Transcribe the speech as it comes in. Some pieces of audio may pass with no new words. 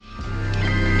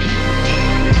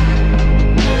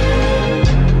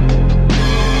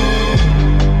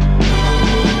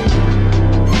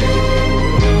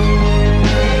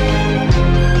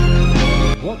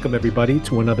everybody,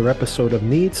 to another episode of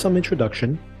Need Some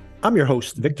Introduction. I'm your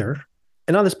host, Victor,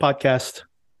 and on this podcast,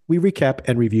 we recap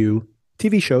and review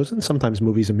TV shows and sometimes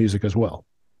movies and music as well,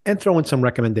 and throw in some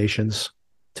recommendations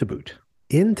to boot.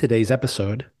 In today's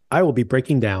episode, I will be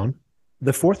breaking down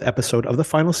the fourth episode of the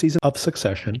final season of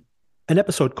Succession, an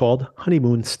episode called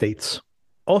Honeymoon States.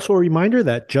 Also a reminder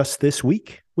that just this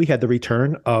week, we had the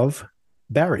return of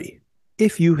Barry.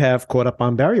 If you have caught up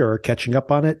on Barry or are catching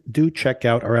up on it, do check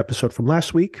out our episode from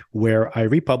last week where I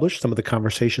republished some of the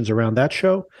conversations around that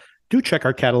show. Do check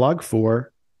our catalog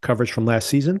for coverage from last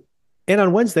season. And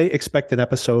on Wednesday, expect an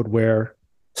episode where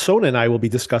Sona and I will be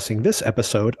discussing this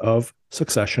episode of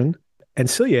Succession, and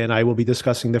Celia and I will be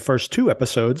discussing the first two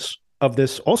episodes of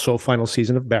this also final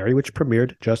season of Barry, which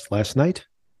premiered just last night.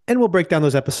 And we'll break down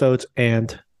those episodes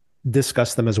and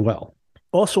discuss them as well.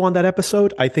 Also on that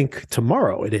episode, I think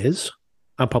tomorrow it is,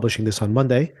 I'm publishing this on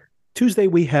Monday. Tuesday,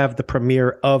 we have the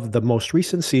premiere of the most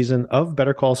recent season of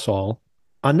Better Call Saul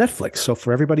on Netflix. So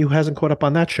for everybody who hasn't caught up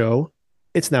on that show,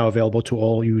 it's now available to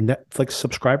all you Netflix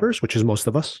subscribers, which is most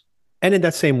of us. And in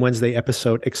that same Wednesday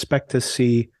episode, expect to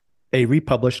see a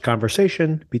republished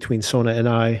conversation between Sona and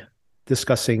I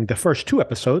discussing the first two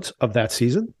episodes of that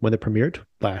season when it premiered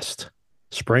last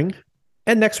spring.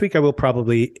 And next week, I will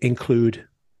probably include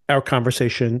our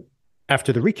conversation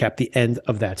after the recap, the end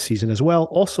of that season as well.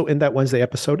 Also in that Wednesday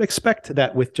episode, expect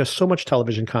that with just so much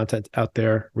television content out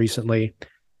there recently,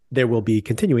 there will be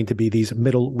continuing to be these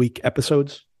middle week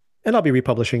episodes, and I'll be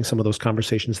republishing some of those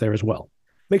conversations there as well.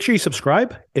 Make sure you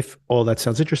subscribe if all that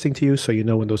sounds interesting to you so you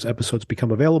know when those episodes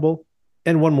become available.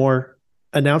 And one more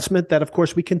announcement that, of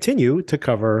course, we continue to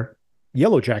cover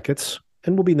Yellow Jackets,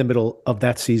 and we'll be in the middle of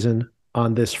that season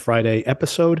on this Friday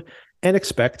episode, and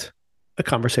expect a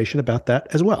conversation about that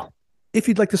as well. If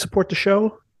you'd like to support the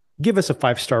show, give us a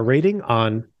 5-star rating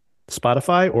on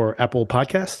Spotify or Apple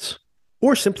Podcasts,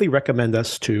 or simply recommend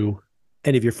us to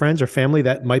any of your friends or family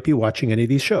that might be watching any of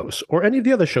these shows or any of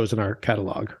the other shows in our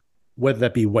catalog, whether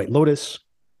that be White Lotus,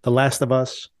 The Last of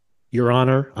Us, Your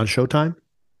Honor on Showtime,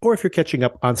 or if you're catching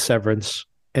up on Severance,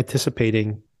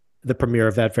 anticipating the premiere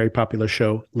of that very popular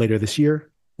show later this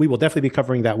year. We will definitely be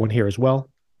covering that one here as well.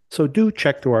 So do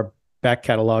check through our back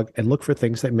catalog and look for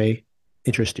things that may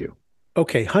interest you.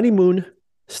 Okay, Honeymoon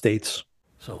States.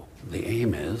 So the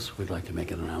aim is we'd like to make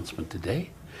an announcement today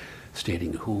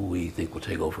stating who we think will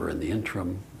take over in the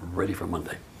interim, ready for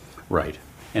Monday. Right.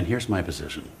 And here's my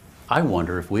position. I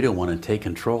wonder if we don't want to take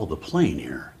control of the plane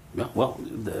here. Well,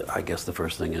 I guess the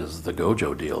first thing is the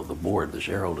Gojo deal. The board, the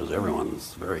shareholders,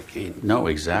 everyone's very keen. No,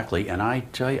 exactly. And I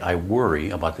tell you, I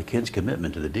worry about the kids'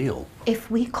 commitment to the deal. If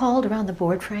we called around the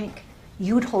board, Frank,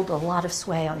 you'd hold a lot of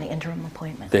sway on the interim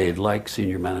appointment. They'd like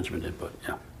senior management input,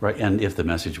 yeah. Right, and if the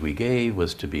message we gave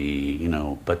was to be,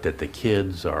 but that the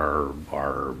kids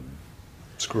are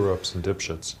screw-ups and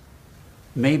dipshits.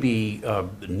 Maybe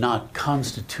not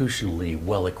constitutionally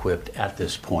well-equipped at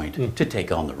this point to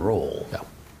take on the role. Yeah.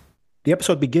 The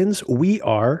episode begins. We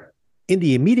are in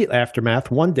the immediate aftermath,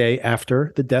 one day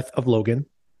after the death of Logan.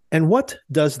 And what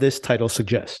does this title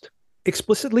suggest?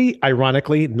 Explicitly,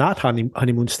 ironically, not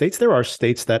honeymoon states. There are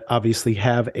states that obviously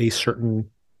have a certain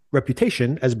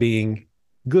reputation as being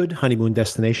good honeymoon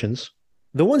destinations.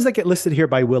 The ones that get listed here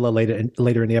by Willa later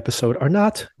in the episode are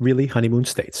not really honeymoon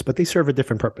states, but they serve a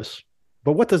different purpose.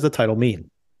 But what does the title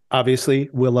mean? Obviously,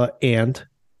 Willa and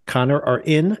Connor are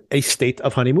in a state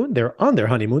of honeymoon. They're on their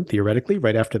honeymoon, theoretically,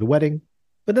 right after the wedding.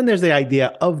 But then there's the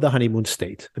idea of the honeymoon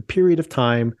state, the period of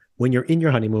time when you're in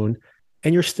your honeymoon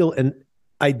and you're still in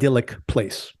idyllic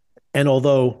place. And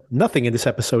although nothing in this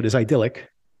episode is idyllic,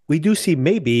 we do see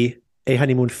maybe a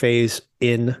honeymoon phase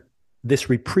in this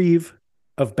reprieve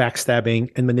of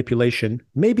backstabbing and manipulation,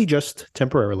 maybe just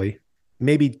temporarily,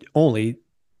 maybe only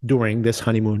during this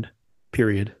honeymoon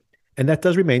period. And that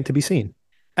does remain to be seen.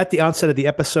 At the onset of the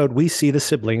episode, we see the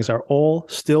siblings are all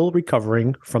still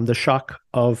recovering from the shock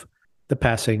of the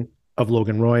passing of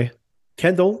Logan Roy.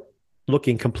 Kendall,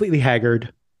 looking completely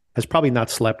haggard, has probably not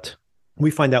slept. We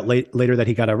find out later that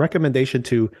he got a recommendation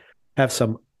to have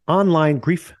some online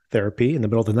grief therapy in the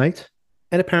middle of the night.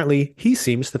 And apparently he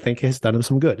seems to think it has done him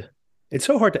some good. It's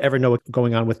so hard to ever know what's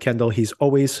going on with Kendall. He's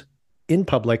always in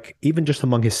public, even just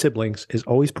among his siblings, is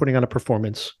always putting on a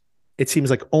performance. It seems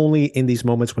like only in these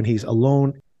moments when he's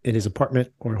alone in his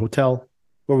apartment or hotel,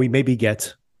 where we maybe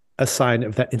get a sign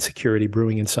of that insecurity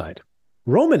brewing inside.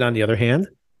 Roman, on the other hand,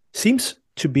 seems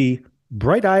to be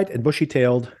bright-eyed and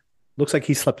bushy-tailed, looks like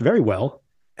he slept very well,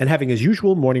 and having his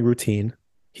usual morning routine.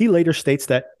 He later states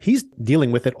that he's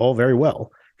dealing with it all very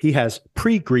well. He has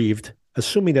pre-grieved,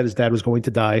 assuming that his dad was going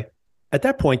to die. At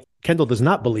that point, Kendall does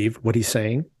not believe what he's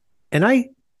saying, and I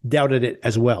doubted it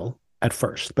as well. at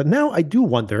first. But now I do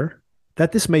wonder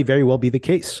that this may very well be the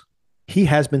case. He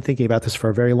has been thinking about this for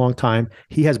a very long time.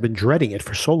 He has been dreading it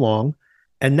for so long.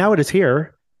 And now it is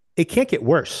here. It can't get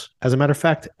worse. As a matter of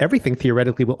fact, everything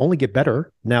theoretically will only get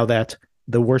better now that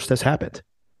the worst has happened.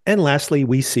 And lastly,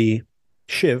 we see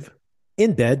Shiv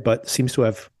in bed, but seems to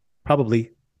have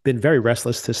probably been very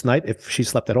restless this night if she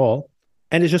slept at all,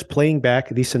 and is just playing back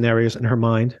these scenarios in her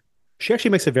mind. She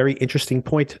actually makes a very interesting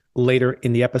point later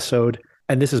in the episode,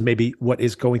 and this is maybe what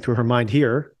is going through her mind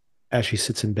here as she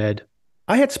sits in bed.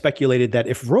 I had speculated that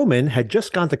if Roman had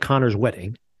just gone to Connor's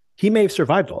wedding, he may have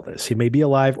survived all this. He may be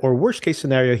alive, or worst case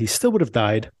scenario, he still would have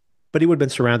died, but he would have been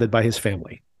surrounded by his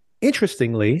family.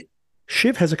 Interestingly,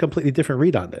 Shiv has a completely different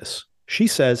read on this. She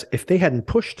says if they hadn't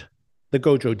pushed the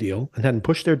Gojo deal and hadn't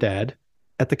pushed their dad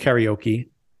at the karaoke,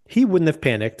 he wouldn't have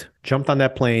panicked, jumped on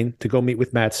that plane to go meet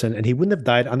with Madsen, and he wouldn't have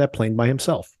died on that plane by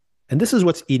himself. And this is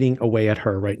what's eating away at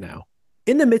her right now.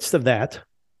 In the midst of that,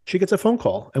 she gets a phone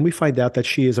call, and we find out that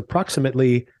she is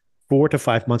approximately 4 to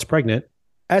 5 months pregnant,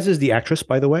 as is the actress,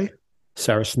 by the way,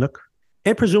 Sarah Snook.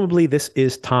 And presumably this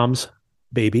is Tom's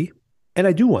baby. And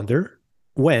I do wonder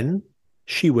when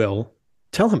she will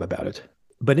tell him about it.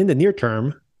 But in the near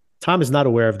term, Tom is not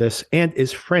aware of this and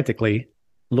is frantically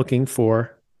looking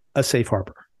for a safe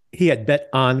harbor. He had bet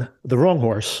on the wrong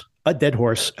horse, a dead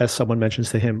horse, as someone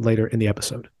mentions to him later in the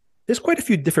episode. There's quite a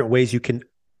few different ways you can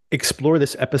explore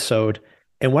this episode.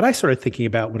 And what I started thinking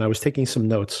about when I was taking some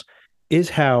notes is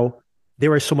how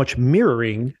there is so much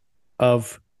mirroring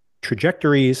of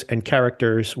trajectories and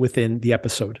characters within the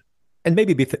episode, and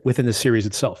maybe within the series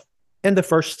itself. And the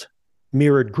first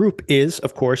mirrored group is,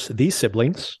 of course, these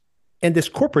siblings and this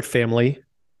corporate family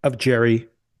of Jerry,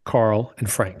 Carl, and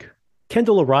Frank.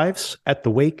 Kendall arrives at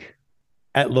the wake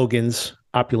at Logan's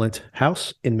opulent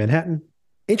house in Manhattan.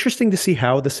 Interesting to see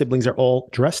how the siblings are all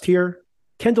dressed here.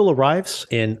 Kendall arrives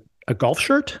in a golf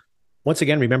shirt. Once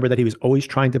again, remember that he was always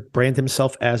trying to brand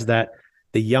himself as the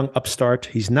young upstart.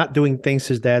 He's not doing things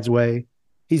his dad's way.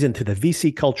 He's into the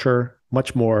VC culture,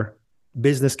 much more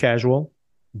business casual.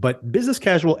 But business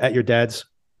casual at your dad's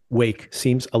wake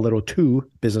seems a little too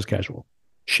business casual.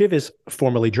 Shiv is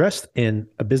formally dressed in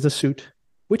a business suit,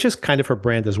 which is kind of her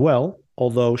brand as well,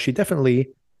 although she definitely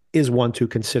is one to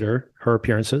consider her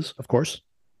appearances, of course.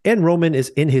 And Roman is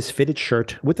in his fitted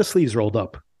shirt with the sleeves rolled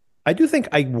up. I do think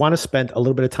I want to spend a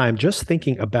little bit of time just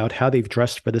thinking about how they've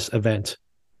dressed for this event,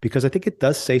 because I think it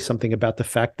does say something about the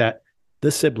fact that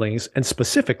the siblings, and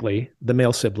specifically the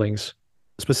male siblings,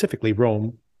 specifically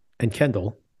Rome and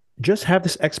Kendall, just have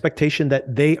this expectation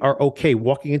that they are okay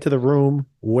walking into the room,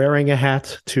 wearing a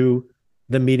hat to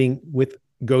the meeting with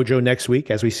Gojo next week,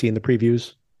 as we see in the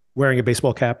previews, wearing a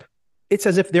baseball cap. It's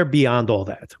as if they're beyond all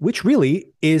that, which really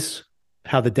is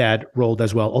how the dad rolled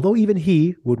as well, although even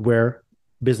he would wear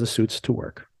business suits to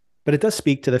work. But it does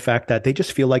speak to the fact that they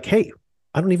just feel like, hey,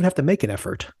 I don't even have to make an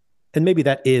effort. And maybe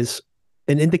that is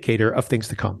an indicator of things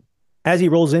to come. As he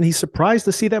rolls in, he's surprised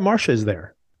to see that Marcia is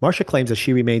there. Marcia claims that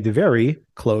she remained very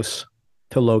close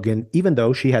to Logan, even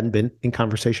though she hadn't been in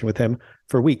conversation with him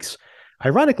for weeks.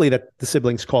 Ironically, that the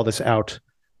siblings call this out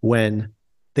when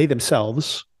they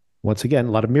themselves, once again,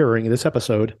 a lot of mirroring in this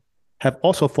episode, have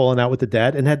also fallen out with the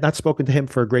dad and had not spoken to him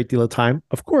for a great deal of time.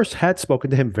 Of course, had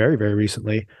spoken to him very, very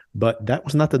recently, but that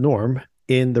was not the norm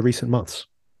in the recent months.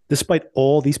 Despite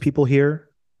all these people here,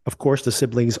 of course, the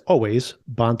siblings always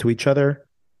bond to each other,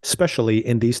 especially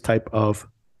in these type of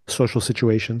social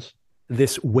situations.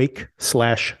 This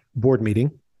wake/board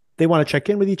meeting, they want to check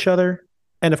in with each other.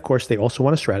 And of course, they also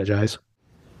want to strategize.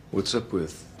 What's up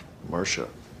with Marcia?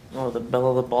 Oh, the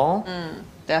belle of the ball?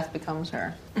 Death becomes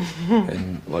her.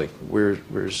 And like,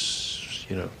 where's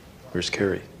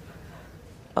Carrie?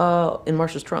 In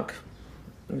Marcia's trunk.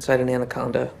 Inside an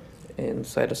anaconda.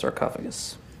 Inside a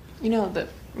sarcophagus. You know that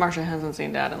Marcia hasn't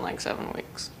seen Dad in like 7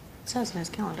 weeks. It says in his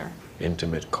calendar.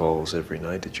 Intimate calls every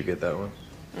night. Did you get that one?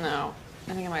 No.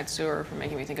 I think I might sue her for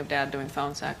making me think of Dad doing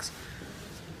phone sex.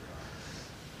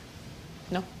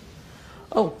 No?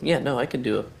 Oh, yeah, no, I could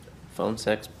do a phone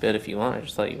sex bit if you want. I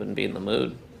just thought you wouldn't be in the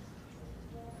mood.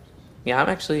 Yeah,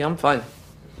 I'm fine.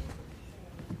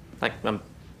 Like, I'm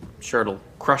sure it'll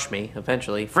crush me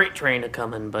eventually. Freight train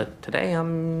a-coming, but today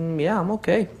I'm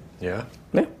okay. Yeah?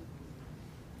 Yeah.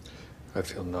 I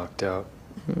feel knocked out.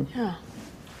 Yeah.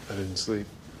 I didn't sleep.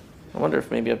 I wonder if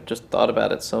maybe I've just thought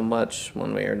about it so much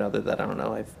one way or another that, I don't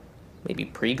know, I've maybe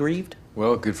pre-grieved?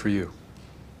 Well, good for you.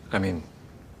 I mean,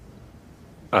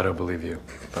 I don't believe you,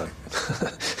 but...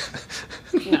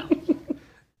 No.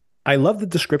 I love the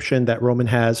description that Roman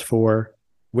has for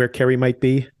where Carrie might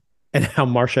be and how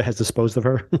Marcia has disposed of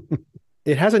her.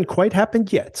 It hasn't quite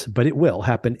happened yet, but it will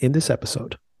happen in this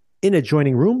episode. In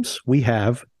adjoining rooms, we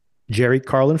have Jerry,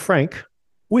 Carl, and Frank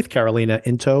with Carolina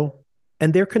in tow,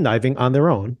 and they're conniving on their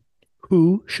own.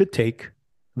 Who should take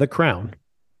the crown?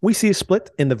 We see a split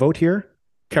in the vote here.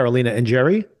 Carolina and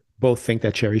Jerry both think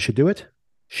that Jerry should do it.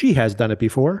 She has done it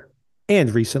before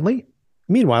and recently.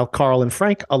 Meanwhile, Carl and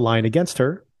Frank align against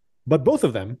her, but both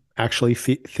of them actually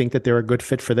think that they're a good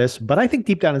fit for this. But I think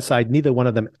deep down inside, neither one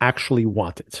of them actually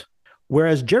want it,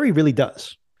 whereas Jerry really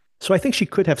does. So I think she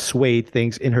could have swayed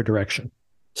things in her direction.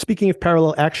 Speaking of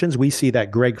parallel actions, we see that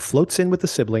Greg floats in with the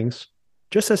siblings,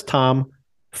 just as Tom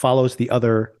follows the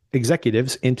other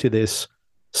executives into this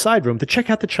side room to check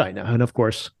out the china and, of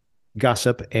course,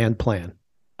 gossip and plan.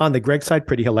 On the Greg side,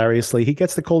 pretty hilariously, he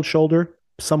gets the cold shoulder.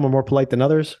 Some are more polite than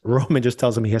others. Roman just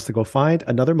tells him he has to go find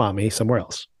another mommy somewhere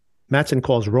else. Mattson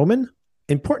calls Roman.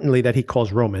 Importantly, that he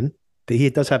calls Roman, that he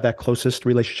does have that closest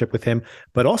relationship with him.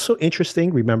 But also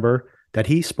interesting, remember, that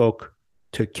he spoke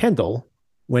to Kendall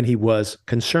when he was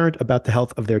concerned about the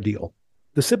health of their deal.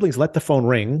 The siblings let the phone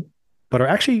ring, but are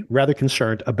actually rather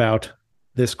concerned about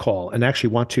this call and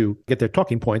actually want to get their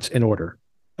talking points in order.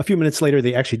 A few minutes later,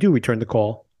 they actually do return the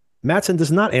call. Mattson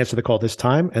does not answer the call this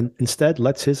time and instead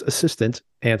lets his assistant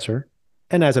answer,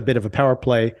 and as a bit of a power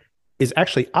play, is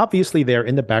actually obviously there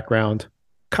in the background,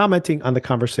 commenting on the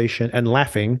conversation and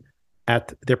laughing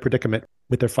at their predicament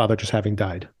with their father just having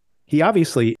died. He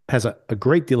obviously has a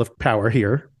great deal of power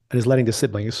here and is letting the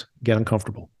siblings get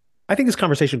uncomfortable. I think this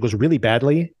conversation goes really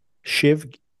badly. Shiv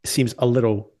seems a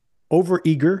little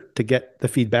overeager to get the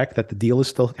feedback that the deal is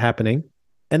still happening,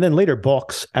 and then later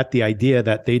balks at the idea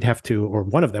that they'd have to, or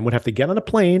one of them would have to get on a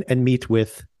plane and meet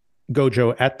with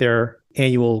Gojo at their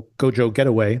annual Gojo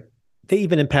getaway. They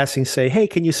even in passing say, hey,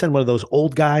 can you send one of those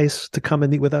old guys to come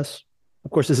and meet with us?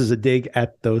 Of course, this is a dig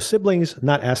at those siblings,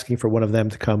 not asking for one of them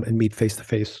to come and meet face to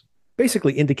face,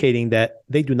 basically indicating that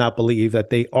they do not believe that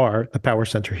they are the power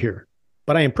center here.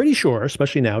 But I am pretty sure,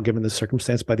 especially now, given the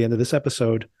circumstance by the end of this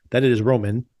episode, that it is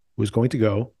Roman who is going to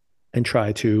go and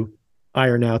try to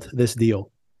iron out this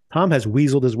deal. Tom has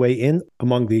weaseled his way in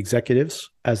among the executives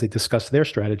as they discuss their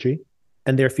strategy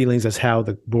and their feelings as how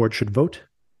the board should vote.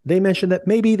 They mention that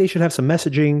maybe they should have some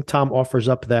messaging. Tom offers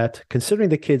up that considering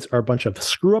the kids are a bunch of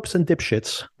screw-ups and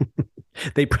dipshits,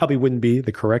 they probably wouldn't be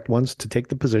the correct ones to take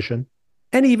the position.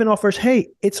 And he even offers, hey,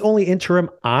 it's only interim.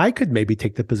 I could maybe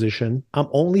take the position. I'm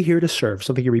only here to serve,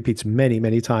 something he repeats many,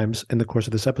 many times in the course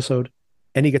of this episode.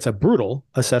 And he gets a brutal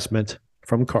assessment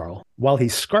from Carl while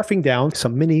he's scarfing down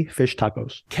some mini fish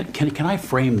tacos. Can I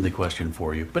frame the question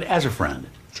for you, but as a friend?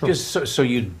 Sure. Just so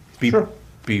you'd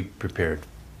be prepared.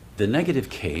 The negative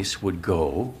case would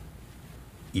go,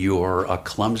 you're a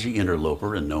clumsy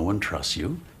interloper and no one trusts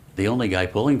you. The only guy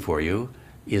pulling for you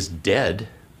is dead.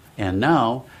 And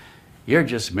now you're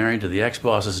just married to the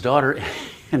ex-boss's daughter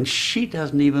and she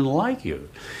doesn't even like you.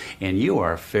 And you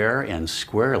are fair and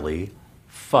squarely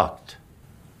fucked.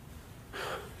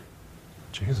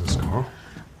 Jesus, Carl.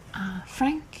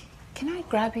 Frank, can I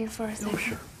grab you for a second? Oh,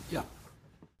 sure. Yeah.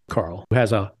 Carl, who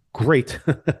has a great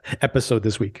episode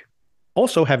this week.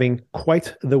 Also having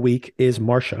quite the week is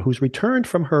Marcia, who's returned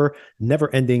from her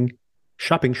never-ending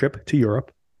shopping trip to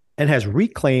Europe and has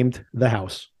reclaimed the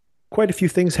house. Quite a few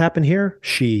things happen here.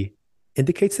 She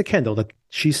indicates to Kendall that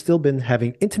she's still been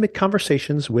having intimate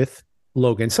conversations with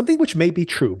Logan, something which may be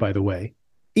true, by the way.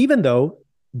 Even though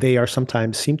they are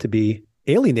sometimes seem to be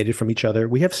alienated from each other,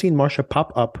 we have seen Marcia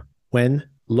pop up when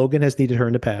Logan has needed her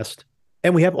in the past.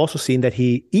 And we have also seen that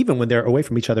he, even when they're away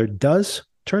from each other, does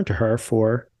turn to her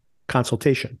for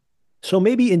consultation. So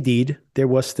maybe indeed there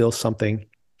was still something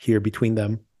here between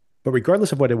them. But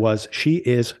regardless of what it was, she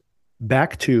is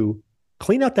back to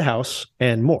clean out the house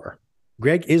and more.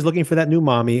 Greg is looking for that new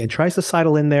mommy and tries to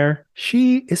sidle in there.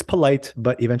 She is polite,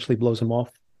 but eventually blows him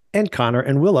off. And Connor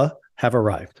and Willa have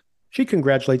arrived. She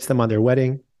congratulates them on their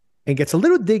wedding and gets a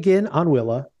little dig in on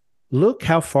Willa. Look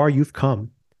how far you've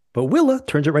come. But Willa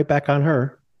turns it right back on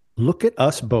her. Look at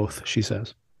us both, she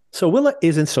says. So Willa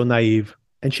isn't so naive,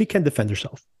 and she can defend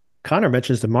herself. Connor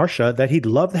mentions to Marcia that he'd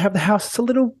love to have the house. It's a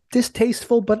little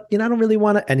distasteful, but I don't really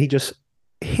want to. And he just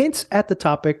hints at the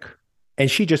topic, and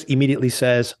she just immediately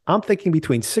says, I'm thinking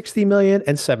between 60 million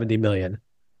and 70 million.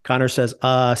 Connor says,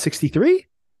 63?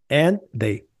 And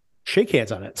they shake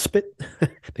hands on it.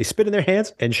 They spit in their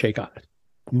hands and shake on it.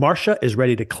 Marcia is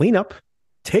ready to clean up,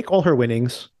 take all her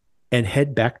winnings, and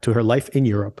head back to her life in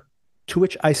Europe. To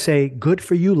which I say, good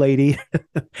for you, lady.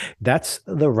 That's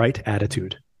the right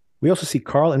attitude. We also see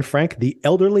Carl and Frank, the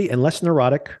elderly and less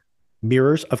neurotic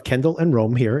mirrors of Kendall and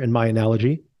Rome here in my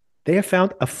analogy. They have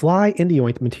found a fly in the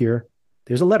ointment here.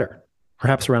 There's a letter,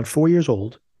 perhaps around 4 years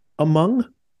old, among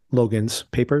Logan's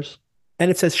papers.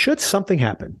 And it says, should something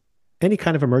happen, any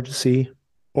kind of emergency,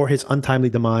 or his untimely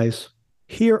demise,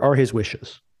 here are his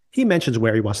wishes. He mentions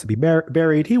where he wants to be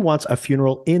buried. He wants a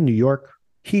funeral in New York.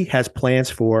 He has plans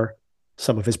for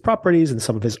some of his properties and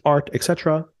some of his art,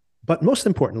 etc. But most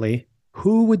importantly,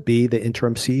 who would be the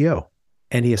interim CEO?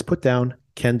 And he has put down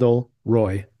Kendall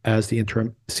Roy as the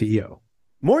interim CEO.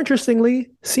 More interestingly,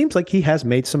 seems like he has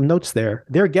made some notes there.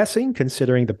 They're guessing,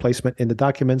 considering the placement in the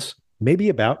documents, maybe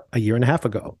about a year and a half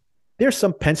ago. There's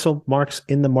some pencil marks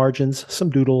in the margins, some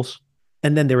doodles,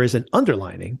 and then there is an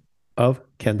underlining of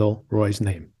Kendall Roy's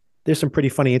name. There's some pretty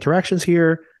funny interactions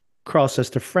here. Carl says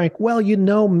to Frank, well,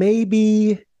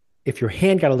 maybe if your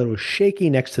hand got a little shaky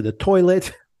next to the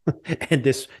toilet and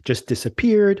this just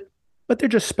disappeared, but they're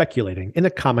just speculating in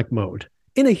a comic mode,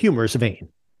 in a humorous vein.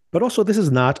 But also, this is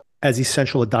not as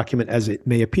essential a document as it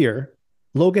may appear.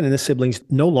 Logan and his siblings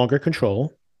no longer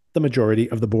control the majority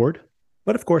of the board,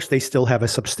 but of course, they still have a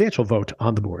substantial vote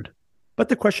on the board. But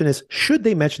the question is, should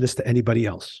they mention this to anybody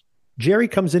else? Jerry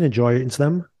comes in and joins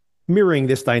them, mirroring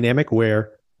this dynamic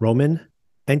where Roman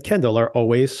and Kendall are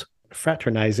always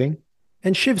fraternizing,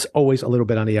 and Shiv's always a little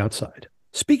bit on the outside.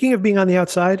 Speaking of being on the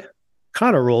outside,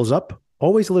 Connor rolls up,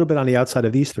 always a little bit on the outside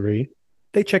of these three.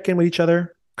 They check in with each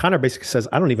other. Connor basically says,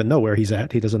 I don't even know where he's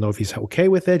at. He doesn't know if he's okay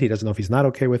with it. He doesn't know if he's not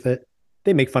okay with it.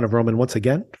 They make fun of Roman once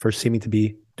again for seeming to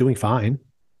be doing fine.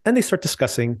 And they start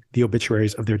discussing the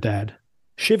obituaries of their dad.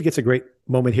 Shiv gets a great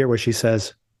moment here where she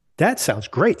says, Dad sounds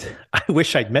great. I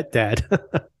wish I'd met Dad.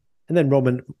 And then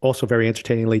Roman also very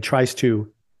entertainingly tries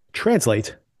to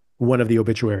translate one of the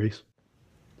obituaries.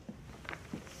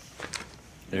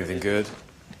 Anything good?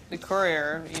 The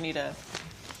courier, you need a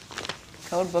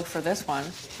code book for this one.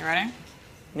 You ready?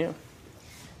 Yeah.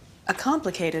 A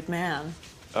complicated man.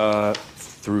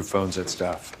 Through phones at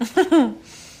staff.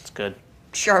 It's good.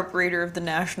 Sharp reader of the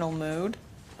national mood.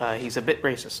 He's a bit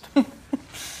racist.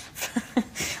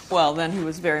 Well, then he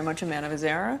was very much a man of his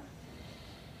era.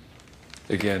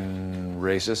 Again,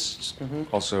 racist.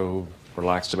 Also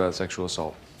relaxed about sexual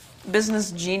assault.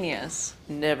 Business genius.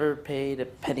 Never paid a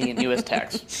penny in U.S.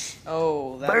 tax.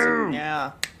 Oh, that's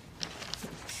yeah.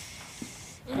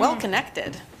 Well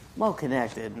connected. Well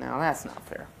connected. Now that's not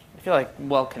fair. I feel like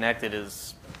well connected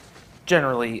is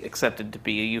generally accepted to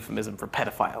be a euphemism for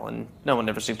pedophile, and no one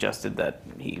ever suggested that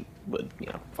he would,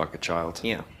 Fuck a child.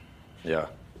 Yeah. Yeah.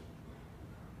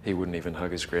 He wouldn't even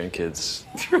hug his grandkids.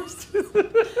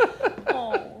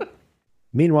 Oh.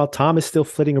 Meanwhile, Tom is still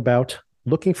flitting about,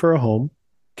 looking for a home.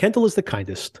 Kendall is the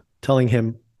kindest, telling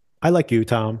him, I like you,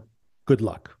 Tom. Good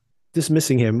luck.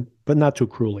 Dismissing him, but not too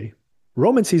cruelly.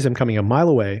 Roman sees him coming a mile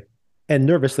away and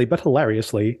nervously but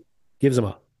hilariously gives him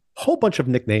a whole bunch of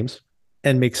nicknames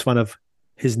and makes fun of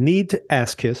his need to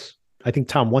ass kiss. I think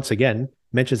Tom once again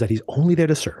mentions that he's only there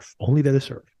to serve, only there to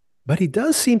serve. But he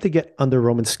does seem to get under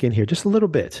Roman's skin here just a little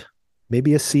bit,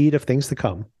 maybe a seed of things to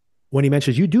come, when he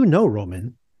mentions, you do know,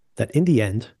 Roman, that in the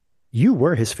end, you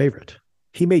were his favorite.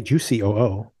 He made you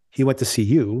COO. He went to see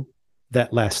you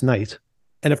that last night.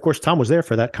 And of course, Tom was there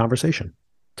for that conversation.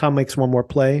 Tom makes one more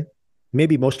play,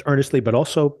 maybe most earnestly, but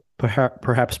also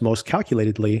perhaps most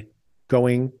calculatedly,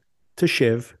 going to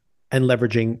Shiv and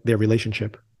leveraging their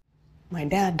relationship. My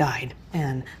dad died,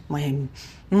 and my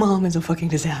mom is a fucking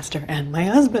disaster, and my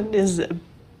husband is...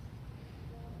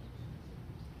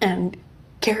 And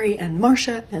Carrie and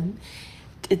Marcia, and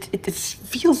it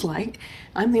feels like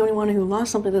I'm the only one who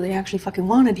lost something that they actually fucking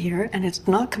wanted here, and it's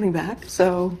not coming back,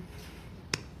 so...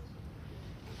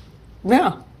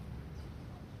 Yeah.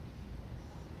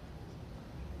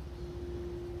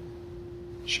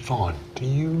 Siobhan, do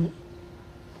you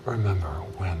remember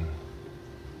when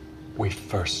we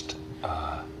first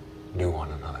knew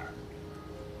one another?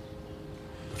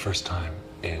 The first time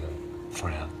in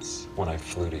France when I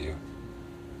flew to you.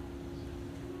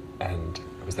 And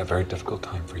it was that very difficult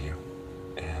time for you.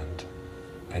 And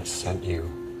I'd sent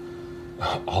you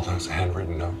all those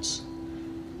handwritten notes.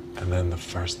 And then the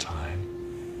first time,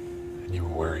 and you were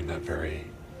wearing that very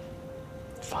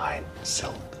fine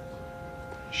silk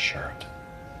shirt.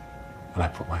 And I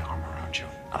put my arm around you.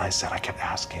 And I said, I kept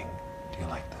asking, do you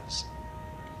like this?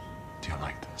 Do you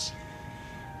like this?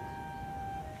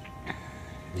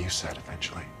 And you said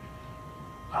eventually,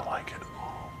 I like it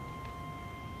all.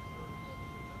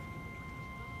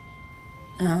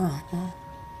 Oh.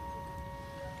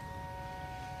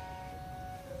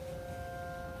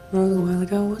 That was a while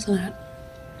ago, wasn't it?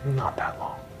 Not that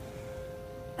long.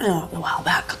 Oh, a while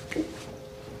back.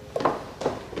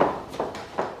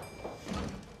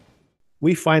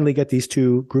 We finally get these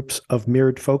two groups of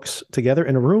mirrored folks together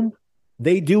in a room.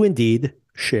 They do indeed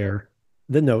share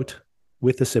the note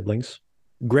with the siblings.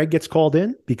 Greg gets called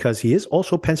in because he is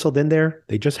also penciled in there.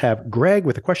 They just have Greg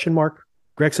with a question mark.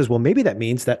 Greg says, well, maybe that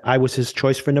means that I was his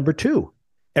choice for number 2.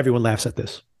 Everyone laughs at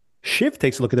this. Shiv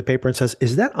takes a look at the paper and says,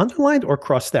 is that underlined or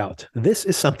crossed out? This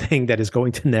is something that is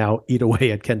going to now eat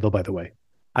away at Kendall, by the way.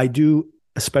 I do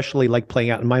especially like playing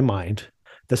out in my mind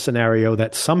the scenario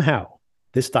that somehow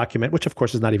this document, which of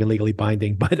course is not even legally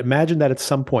binding, but imagine that at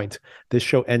some point this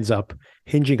show ends up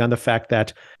hinging on the fact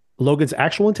that Logan's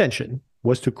actual intention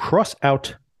was to cross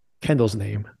out Kendall's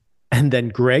name and then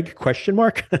Greg, question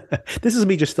mark. This is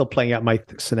me just still playing out my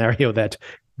scenario that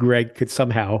Greg could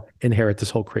somehow inherit this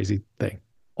whole crazy thing.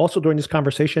 Also, during this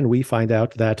conversation, we find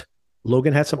out that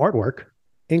Logan had some artwork,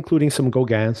 including some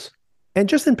Gauguins. And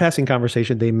just in passing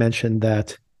conversation, they mentioned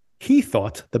that he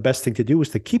thought the best thing to do was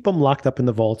to keep them locked up in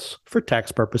the vaults for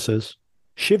tax purposes.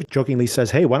 Shiv jokingly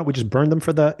says, hey, why don't we just burn them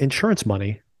for the insurance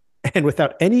money? And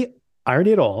without any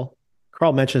irony at all,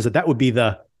 Carl mentions that that would be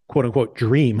the quote-unquote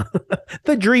dream,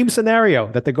 the dream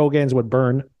scenario that the Gauguins would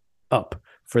burn up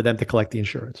for them to collect the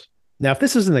insurance. Now, if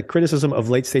this isn't a criticism of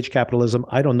late-stage capitalism,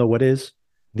 I don't know what is.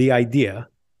 The idea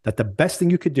that the best thing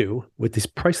you could do with this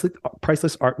priceless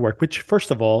artwork, which,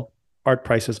 first of all, art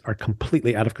prices are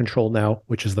completely out of control now,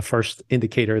 which is the first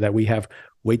indicator that we have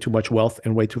way too much wealth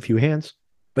and way too few hands.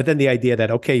 But then the idea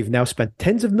that, okay, you've now spent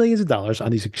tens of millions of dollars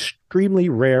on these extremely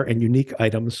rare and unique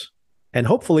items, and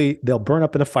hopefully they'll burn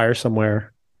up in a fire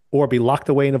somewhere or be locked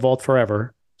away in a vault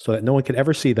forever so that no one can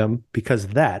ever see them, because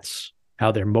that's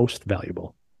how they're most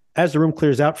valuable. As the room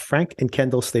clears out, Frank and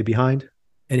Kendall stay behind.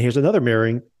 And here's another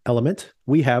mirroring element.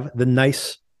 We have the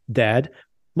nice dad.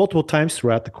 Multiple times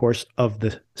throughout the course of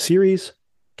the series,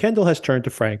 Kendall has turned to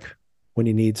Frank when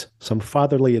he needs some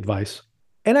fatherly advice.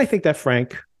 And I think that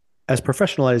Frank, as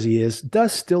professional as he is,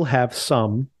 does still have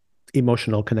some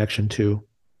emotional connection to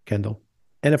Kendall.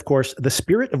 And of course, the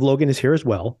spirit of Logan is here as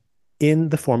well, in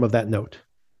the form of that note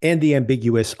and the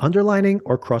ambiguous underlining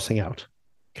or crossing out.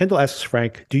 Kendall asks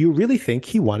Frank, do you really think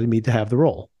he wanted me to have the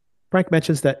role? Frank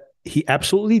mentions that he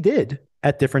absolutely did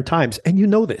at different times. And you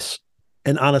know this.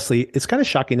 And honestly, it's kind of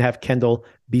shocking to have Kendall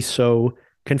be so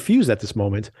confused at this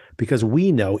moment, because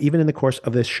we know, even in the course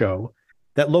of this show,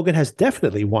 that Logan has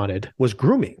definitely was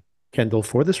grooming Kendall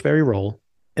for this very role.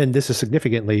 And this is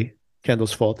significantly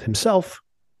Kendall's fault himself.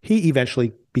 He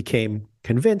eventually became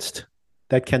convinced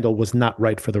that Kendall was not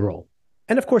right for the role.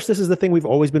 And of course, this is the thing we've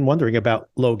always been wondering about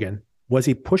Logan. Was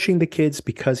he pushing the kids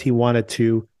because he wanted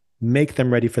to make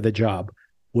them ready for the job?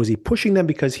 Was he pushing them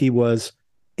because he was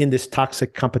in this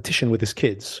toxic competition with his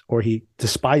kids, or he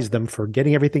despised them for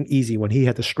getting everything easy when he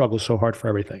had to struggle so hard for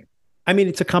everything? I mean,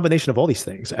 it's a combination of all these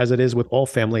things, as it is with all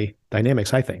family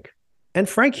dynamics, I think. And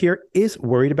Frank here is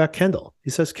worried about Kendall. He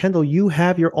says, Kendall, you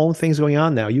have your own things going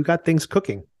on now. You got things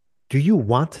cooking. Do you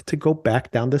want to go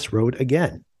back down this road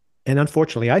again? And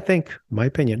unfortunately, I think, my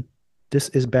opinion, this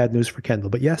is bad news for Kendall.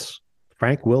 But yes,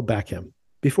 Frank will back him.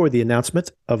 Before the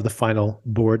announcement of the final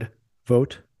board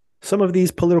vote, some of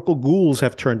these political ghouls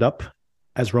have turned up,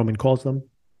 as Roman calls them.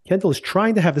 Kendall is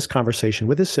trying to have this conversation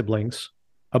with his siblings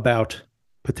about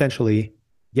potentially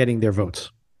getting their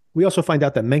votes. We also find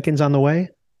out that Mencken's on the way.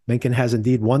 Mencken has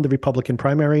indeed won the Republican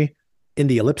primary in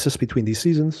the ellipsis between these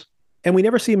seasons. And we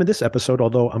never see him in this episode,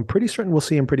 although I'm pretty certain we'll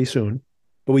see him pretty soon.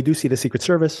 But we do see the Secret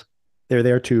Service. They're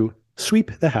there to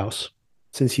sweep the House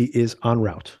since he is en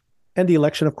route. And the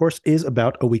election, of course, is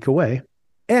about a week away.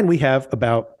 And we have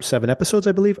about 7 episodes,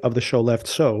 I believe, of the show left.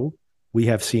 So we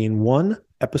have seen 1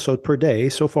 episode per day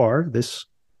so far this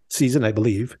season, I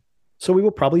believe. So we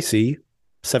will probably see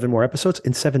 7 more episodes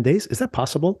in 7 days. Is that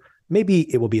possible?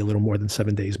 Maybe it will be a little more than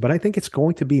 7 days, but I think it's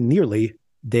going to be nearly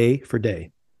day for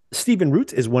day. Stephen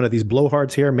Root is one of these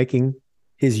blowhards here, making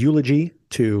his eulogy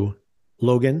to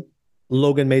Logan.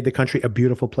 Logan made the country a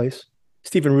beautiful place.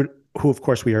 Stephen Root, who of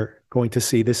course we are going to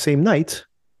see this same night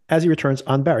as he returns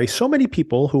on Barry. So many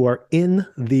people who are in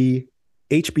the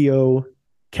HBO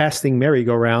casting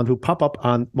merry-go-round who pop up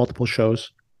on multiple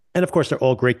shows. And of course, they're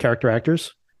all great character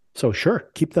actors. So sure,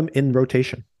 keep them in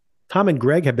rotation. Tom and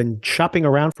Greg have been shopping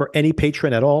around for any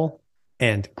patron at all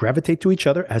and gravitate to each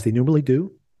other as they normally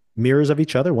do. Mirrors of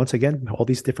each other. Once again, all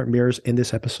these different mirrors in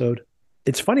this episode.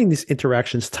 It's funny in these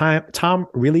interactions, Tom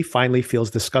really finally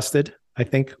feels disgusted, I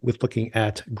think, with looking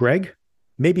at Greg.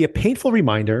 Maybe a painful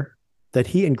reminder that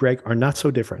he and Greg are not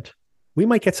so different. We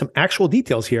might get some actual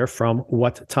details here from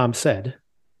what Tom said.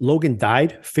 Logan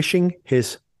died fishing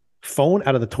his phone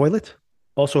out of the toilet.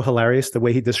 Also hilarious the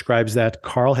way he describes that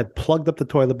Carl had plugged up the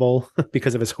toilet bowl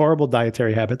because of his horrible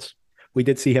dietary habits. We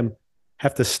did see him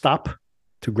have to stop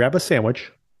to grab a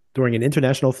sandwich during an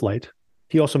international flight.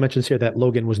 He also mentions here that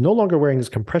Logan was no longer wearing his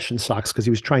compression socks because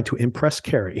he was trying to impress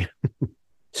Carrie.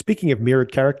 Speaking of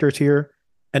mirrored characters here,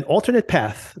 An alternate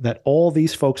path that all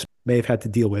these folks may have had to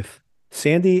deal with.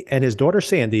 Sandy and his daughter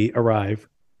Sandy arrive.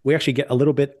 We actually get a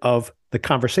little bit of the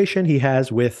conversation he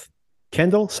has with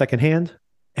Kendall secondhand.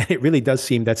 And it really does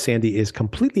seem that Sandy is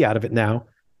completely out of it now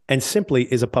and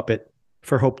simply is a puppet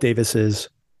for Hope Davis's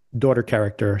daughter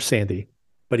character, Sandy.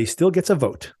 But he still gets a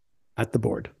vote at the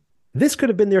board. This could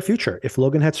have been their future. If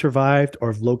Logan had survived or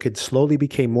if Logan slowly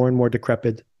became more and more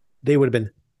decrepit, they would have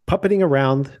been puppeting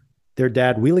around their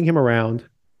dad, wheeling him around.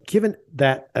 Given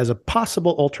that as a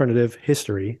possible alternative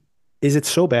history, is it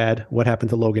so bad what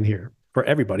happened to Logan here for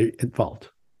everybody involved?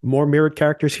 More mirrored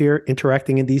characters here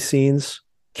interacting in these scenes.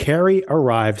 Carrie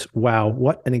arrives. Wow,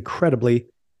 what an incredibly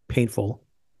painful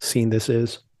scene this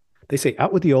is. They say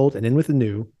out with the old and in with the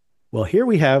new. Well, here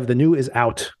we have the new is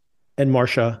out and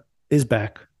Marcia is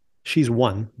back. She's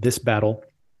won this battle.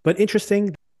 But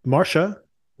interesting, Marcia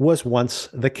was once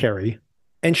the Carrie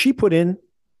and she put in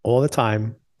all the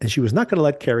time and she was not going to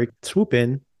let Carrie swoop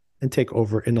in and take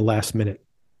over in the last minute.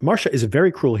 Marcia is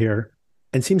very cruel here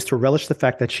and seems to relish the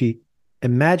fact that she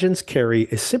imagines Carrie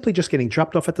is simply just getting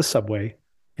dropped off at the subway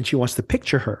and she wants to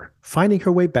picture her finding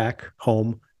her way back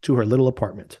home to her little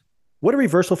apartment. What a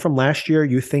reversal from last year.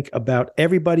 You think about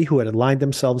everybody who had aligned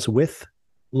themselves with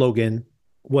Logan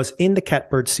was in the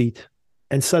catbird seat.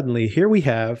 And suddenly here we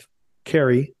have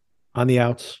Carrie on the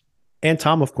outs and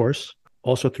Tom, of course,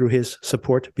 also through his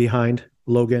support behind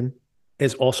Logan,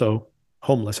 is also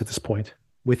homeless at this point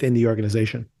within the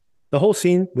organization. The whole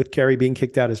scene with Carrie being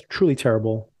kicked out is truly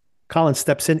terrible. Colin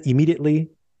steps in immediately.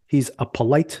 He's a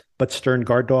polite but stern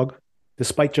guard dog,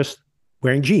 despite just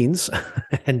wearing jeans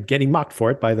and getting mocked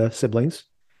for it by the siblings.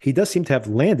 He does seem to have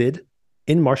landed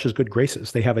in Marcia's good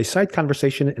graces. They have a side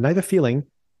conversation, and I have a feeling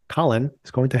Colin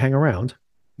is going to hang around.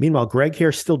 Meanwhile, Greg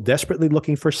here, still desperately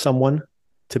looking for someone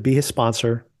to be his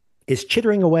sponsor, is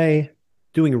chittering away,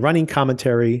 doing running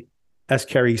commentary as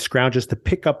Carrie scrounges to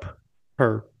pick up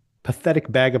her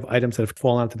pathetic bag of items that have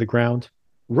fallen onto the ground.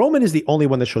 Roman is the only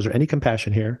one that shows her any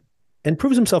compassion here and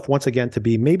proves himself once again to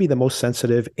be maybe the most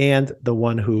sensitive and the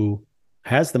one who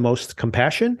has the most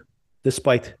compassion,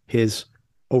 despite his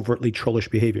overtly trollish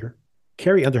behavior.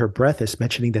 Carrie, under her breath, is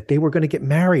mentioning that they were going to get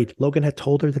married. Logan had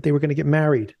told her that they were going to get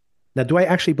married. Now, do I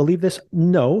actually believe this?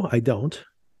 No, I don't.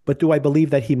 But do I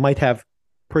believe that he might have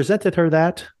presented her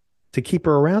that to keep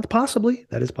her around? Possibly.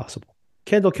 That is possible.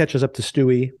 Kendall catches up to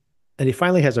Stewie, and he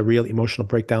finally has a real emotional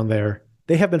breakdown there.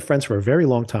 They have been friends for a very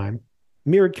long time.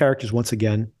 Mirrored characters once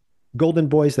again. Golden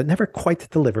boys that never quite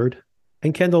delivered.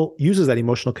 And Kendall uses that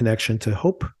emotional connection to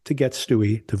hope to get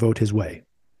Stewie to vote his way.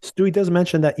 Stewie does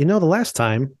mention that, the last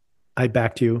time I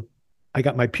backed you, I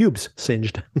got my pubes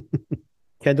singed.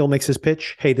 Kendall makes his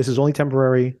pitch. Hey, this is only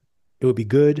temporary. It would be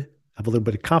good. Have a little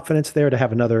bit of confidence there to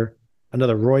have another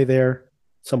Roy there,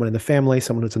 someone in the family,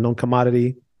 someone who's a known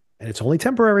commodity. And it's only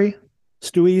temporary.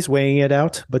 Stewie's weighing it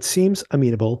out, but seems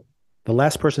amenable. The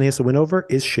last person he has to win over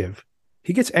is Shiv.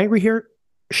 He gets angry here.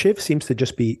 Shiv seems to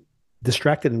just be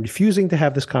distracted and refusing to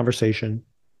have this conversation.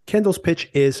 Kendall's pitch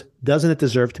is, doesn't it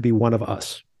deserve to be one of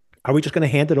us? Are we just going to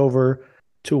hand it over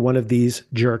to one of these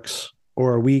jerks,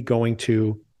 or are we going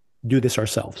to do this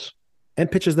ourselves?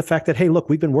 And pitches the fact that, hey, look,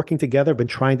 we've been working together, been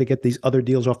trying to get these other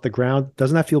deals off the ground.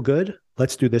 Doesn't that feel good?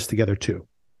 Let's do this together too.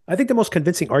 I think the most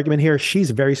convincing argument here,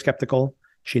 she's very skeptical.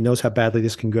 She knows how badly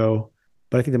this can go.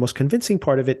 But I think the most convincing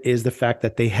part of it is the fact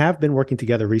that they have been working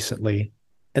together recently.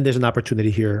 And there's an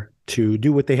opportunity here to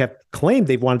do what they have claimed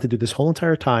they've wanted to do this whole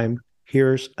entire time.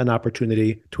 Here's an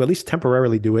opportunity to at least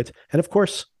temporarily do it. And of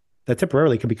course, that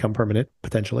temporarily can become permanent,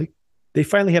 potentially. They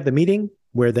finally have the meeting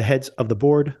where the heads of the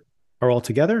board are all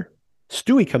together.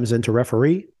 Stewie comes in to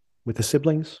referee with the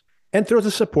siblings and throws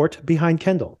a support behind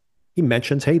Kendall. He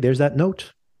mentions, hey, there's that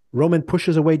note. Roman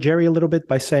pushes away Jerry a little bit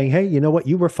by saying, hey, you know what?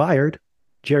 You were fired.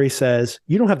 Jerry says,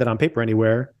 you don't have that on paper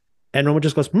anywhere. And Roman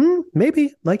just goes,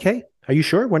 maybe. Like, hey, are you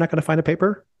sure we're not going to find a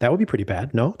paper? That would be pretty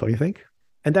bad. No, don't you think?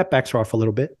 And that backs her off a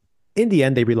little bit. In the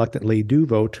end, they reluctantly do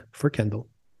vote for Kendall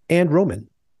and Roman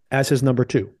as his number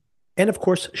 2. And of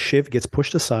course, Shiv gets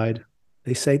pushed aside.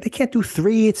 They say they can't do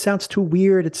 3. It sounds too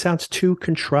weird. It sounds too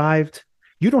contrived.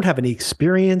 You don't have any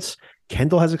experience.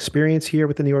 Kendall has experience here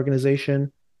within the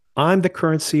organization. I'm the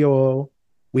current COO.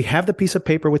 We have the piece of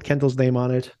paper with Kendall's name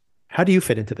on it. How do you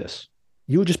fit into this?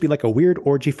 You would just be like a weird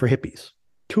orgy for hippies.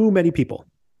 Too many people.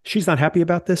 She's not happy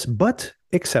about this, but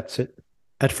accepts it.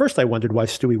 At first, I wondered why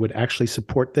Stewie would actually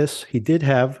support this. He did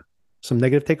have some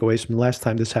negative takeaways from the last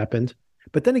time this happened.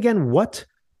 But then again, what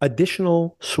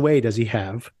additional sway does he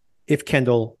have if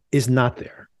Kendall is not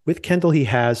there? With Kendall, he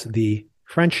has the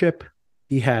friendship.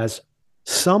 He has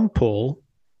some pull.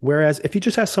 Whereas if you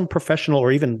just have some professional,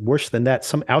 or even worse than that,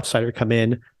 some outsider come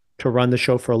in to run the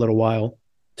show for a little while,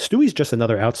 Stewie's just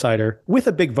another outsider with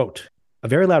a big vote, a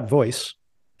very loud voice.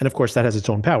 And of course, that has its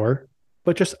own power,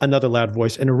 but just another loud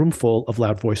voice in a room full of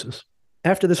loud voices.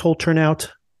 After this whole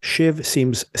turnout, Shiv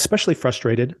seems especially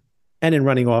frustrated. And in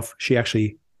running off, she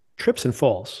actually trips and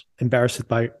falls, embarrassed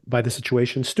by the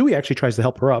situation. Stewie actually tries to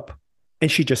help her up.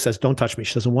 And she just says, don't touch me.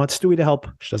 She doesn't want Stewie to help.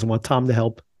 She doesn't want Tom to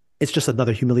help. It's just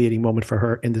another humiliating moment for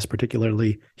her in this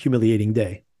particularly humiliating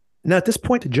day. Now, at this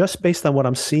point, just based on what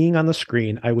I'm seeing on the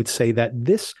screen, I would say that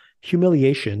this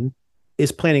humiliation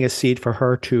is planting a seed for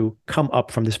her to come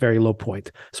up from this very low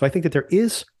point. So I think that there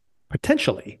is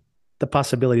potentially the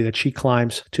possibility that she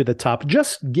climbs to the top,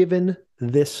 just given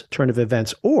this turn of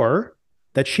events, or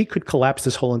that she could collapse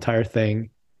this whole entire thing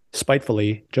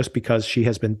spitefully just because she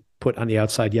has been put on the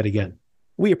outside yet again.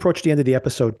 We approach the end of the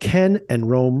episode. Ken and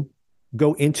Rome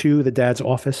go into the dad's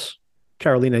office.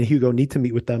 Carolina and Hugo need to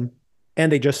meet with them.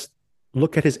 And they just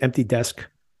look at his empty desk,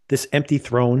 this empty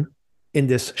throne in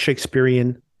this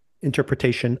Shakespearean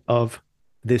interpretation of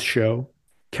this show.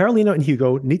 Carolina and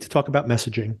Hugo need to talk about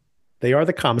messaging. They are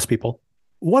the comms people.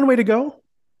 One way to go,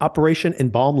 Operation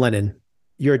Embalm Lenin.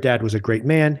 Your dad was a great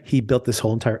man. He built this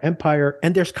whole entire empire,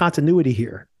 and there's continuity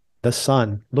here. The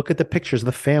son, look at the pictures of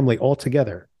the family all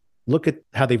together. Look at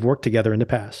how they've worked together in the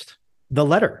past. The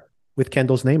letter with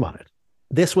Kendall's name on it.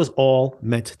 This was all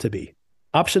meant to be.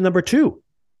 Option number 2,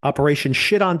 Operation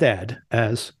Shit on Dad,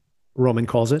 as Roman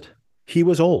calls it. He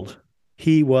was old.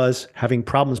 He was having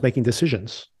problems making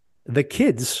decisions. The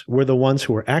kids were the ones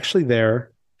who were actually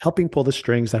there helping pull the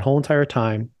strings that whole entire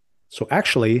time. So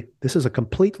actually, this is a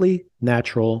completely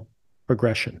natural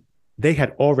progression. They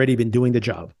had already been doing the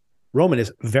job. Roman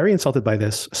is very insulted by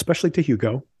this, especially to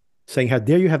Hugo, saying, how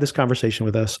dare you have this conversation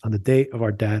with us on the day of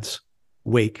our dad's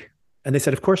wake? And they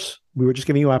said, of course, we were just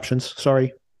giving you options.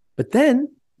 Sorry. But then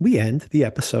we end the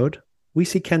episode. We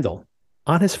see Kendall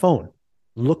on his phone,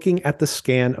 looking at the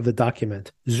scan of the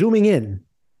document, zooming in.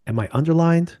 Am I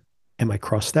underlined? Am I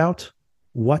crossed out?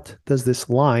 What does this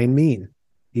line mean?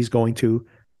 He's going to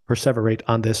perseverate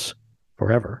on this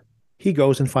forever. He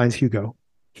goes and finds Hugo.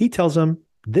 He tells him,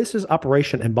 this is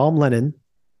Operation Embalm Lenin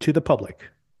to the public.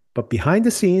 But behind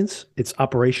the scenes, it's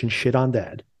Operation Shit on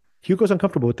Dad. Hugo's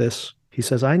uncomfortable with this. He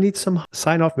says, I need some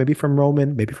sign off, maybe from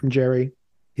Roman, maybe from Jerry.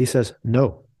 He says,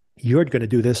 no, you're going to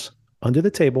do this under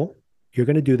the table. You're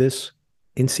going to do this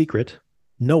in secret.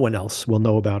 No one else will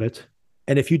know about it.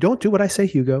 And if you don't do what I say,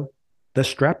 Hugo, the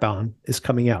strap-on is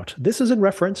coming out. This is in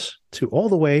reference to all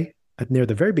the way at near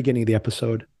the very beginning of the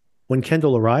episode. When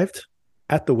Kendall arrived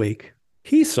at the wake,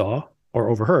 he saw or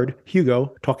overheard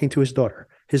Hugo talking to his daughter.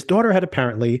 His daughter had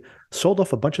apparently sold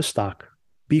off a bunch of stock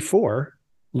before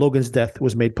Logan's death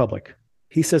was made public.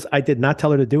 He says, I did not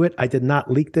tell her to do it. I did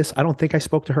not leak this. I don't think I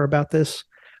spoke to her about this.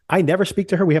 I never speak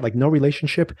to her. We have like no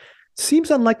relationship.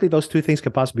 Seems unlikely those two things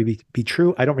could possibly be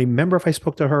true. I don't remember if I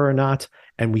spoke to her or not.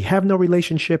 And we have no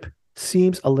relationship.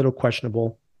 Seems a little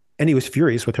questionable. And he was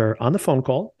furious with her on the phone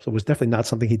call. So it was definitely not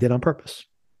something he did on purpose.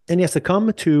 And he has to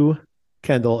come to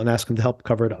Kendall and ask him to help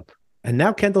cover it up. And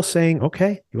now Kendall's saying,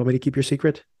 okay, you want me to keep your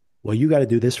secret? Well, you got to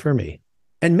do this for me.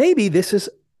 And maybe this is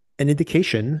an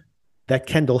indication that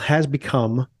Kendall has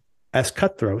become as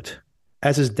cutthroat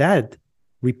as his dad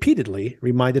repeatedly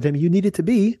reminded him you needed to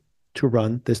be to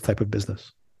run this type of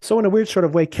business. So in a weird sort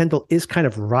of way, Kendall is kind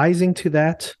of rising to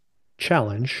that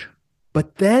challenge.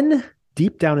 But then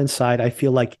deep down inside, I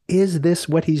feel like, is this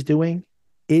what he's doing?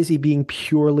 Is he being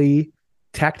purely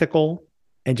tactical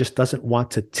and just doesn't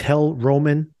want to tell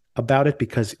Roman about it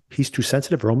because he's too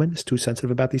sensitive? Roman is too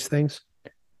sensitive about these things.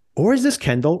 Or is this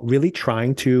Kendall really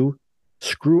trying to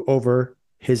screw over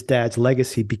his dad's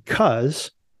legacy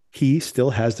because he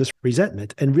still has this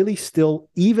resentment and really still,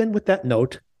 even with that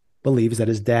note, believes that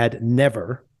his dad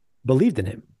never believed in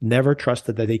him, never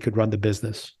trusted that they could run the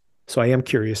business. So I am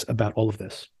curious about all of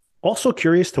this. Also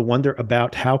curious to wonder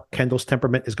about how Kendall's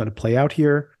temperament is going to play out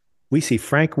here. We see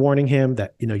Frank warning him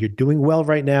that, you're doing well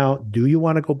right now. Do you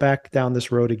want to go back down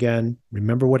this road again?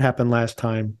 Remember what happened last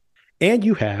time? And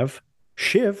you have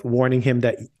Shiv warning him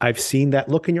that I've seen that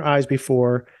look in your eyes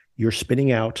before. You're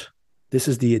spinning out. This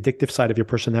is the addictive side of your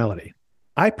personality.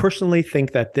 I personally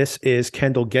think that this is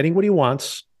Kendall getting what he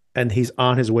wants, and he's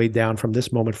on his way down from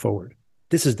this moment forward.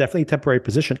 This is definitely a temporary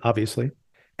position, obviously.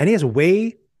 And he has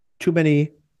way too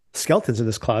many skeletons in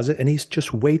this closet, and he's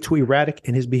just way too erratic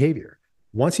in his behavior.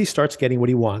 Once he starts getting what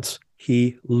he wants,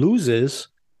 he loses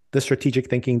the strategic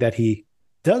thinking that he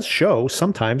does show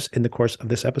sometimes in the course of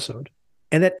this episode.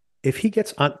 And that if he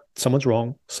gets on someone's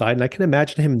wrong side, and I can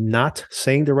imagine him not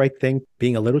saying the right thing,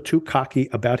 being a little too cocky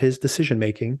about his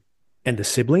decision-making, and the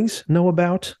siblings know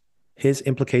about his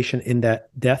implication in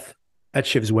that death at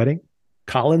Shiv's wedding.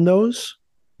 Colin knows.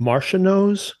 Marcia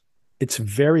knows, it's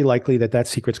very likely that that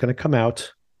secret's going to come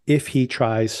out if he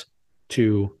tries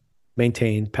to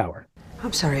maintain power.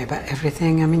 I'm sorry about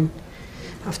everything. I mean,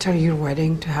 after your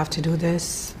wedding, to have to do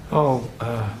this. Oh,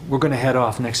 we're going to head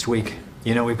off next week.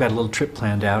 You know, we've got a little trip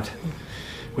planned out.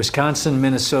 Wisconsin,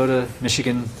 Minnesota,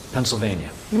 Michigan, Pennsylvania.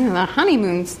 The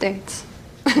honeymoon states.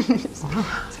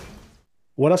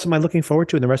 What else am I looking forward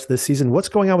to in the rest of this season? What's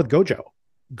going on with Gojo?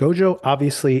 Gojo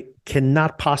obviously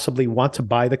cannot possibly want to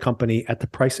buy the company at the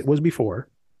price it was before.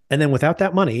 And then without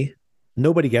that money,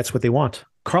 nobody gets what they want.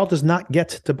 Carl does not get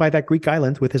to buy that Greek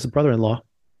island with his brother-in-law.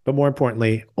 But more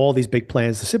importantly, all these big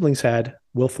plans the siblings had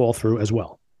will fall through as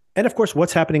well. And of course,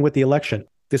 what's happening with the election?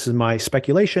 This is my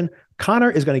speculation.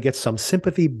 Connor is going to get some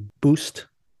sympathy boost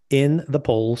in the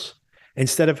polls.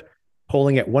 Instead of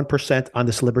polling at 1% on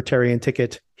this libertarian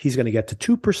ticket, he's going to get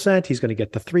to 2%. He's going to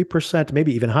get to 3%,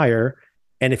 maybe even higher.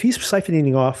 And if he's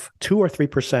siphoning off 2 or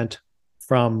 3%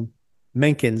 from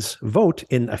Menken's vote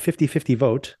in a 50-50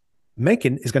 vote,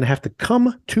 Menken is going to have to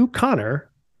come to Connor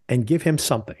and give him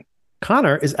something.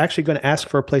 Connor is actually going to ask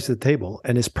for a place at the table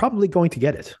and is probably going to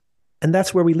get it. And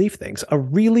that's where we leave things. A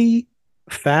really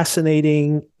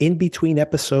fascinating in-between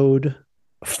episode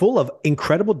full of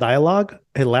incredible dialogue,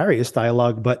 hilarious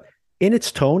dialogue, but in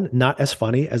its tone, not as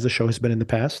funny as the show has been in the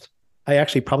past. I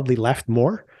actually probably laughed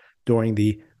more during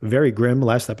the very grim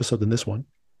last episode than this one,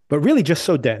 but really just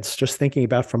so dense, just thinking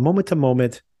about from moment to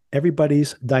moment,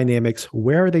 everybody's dynamics.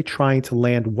 Where are they trying to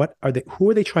land? Who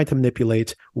are they trying to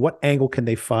manipulate? What angle can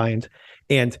they find?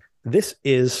 And this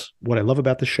is what I love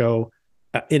about the show.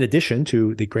 In addition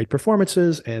to the great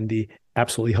performances and the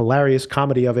absolutely hilarious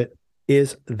comedy of it,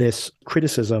 is this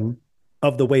criticism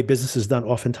of the way business is done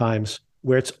oftentimes,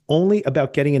 where it's only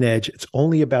about getting an edge. It's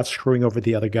only about screwing over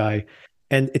the other guy.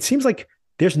 And it seems like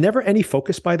there's never any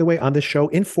focus, by the way, on this show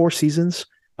in 4 seasons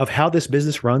of how this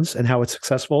business runs and how it's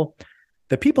successful.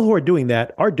 The people who are doing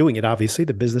that are doing it, obviously.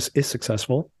 The business is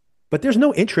successful, but there's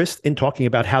no interest in talking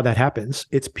about how that happens.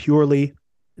 It's purely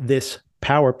this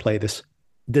power play, this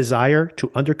desire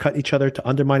to undercut each other, to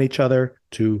undermine each other,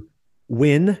 to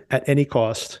win at any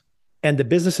cost. And the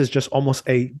business is just almost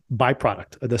a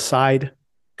byproduct, the side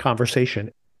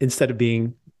conversation, instead of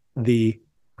being the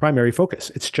primary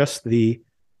focus. It's just the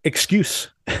excuse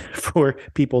for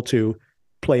people to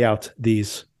play out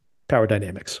these power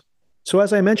dynamics. So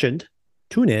as I mentioned,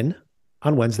 tune in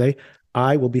on Wednesday.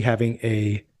 I will be having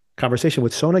a conversation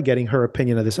with Sona, getting her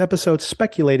opinion of this episode,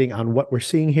 speculating on what we're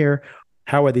seeing here.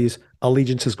 How are these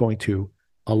allegiances going to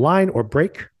align or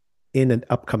break in the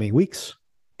upcoming weeks?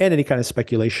 And any kind of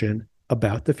speculation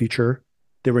about the future,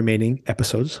 the remaining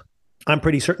episodes. I'm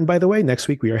pretty certain, by the way, next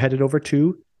week we are headed over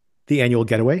to the annual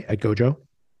getaway at Gojo.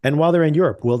 And while they're in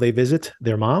Europe, will they visit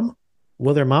their mom?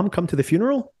 Will their mom come to the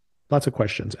funeral? Lots of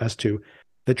questions as to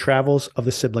the travels of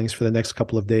the siblings for the next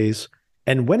couple of days.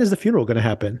 And when is the funeral going to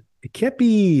happen? It can't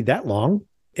be that long.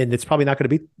 And it's probably not going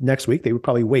to be next week. They would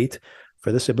probably wait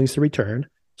for the siblings to return.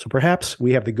 So perhaps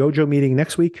we have the Gojo meeting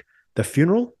next week, the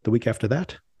funeral the week after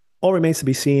that. All remains to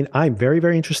be seen. I'm very,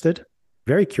 very interested,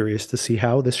 very curious to see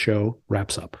how this show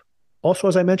wraps up. Also,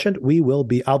 as I mentioned,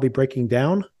 I'll be breaking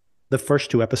down the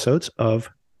first 2 episodes of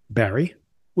Barry,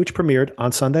 which premiered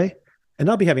on Sunday. And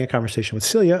I'll be having a conversation with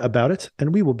Celia about it,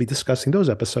 and we will be discussing those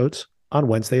episodes on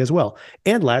Wednesday as well.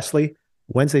 And lastly,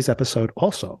 Wednesday's episode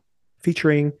also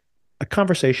featuring a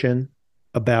conversation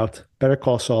about Better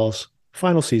Call Saul's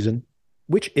final season,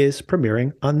 which is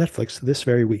premiering on Netflix this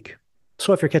very week.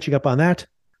 So if you're catching up on that,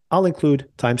 I'll include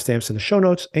timestamps in the show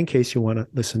notes in case you want to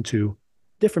listen to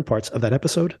different parts of that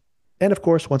episode. And of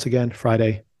course, once again,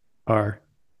 Friday, our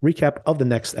recap of the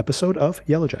next episode of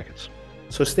Yellow Jackets.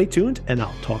 So stay tuned, and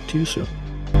I'll talk to you soon.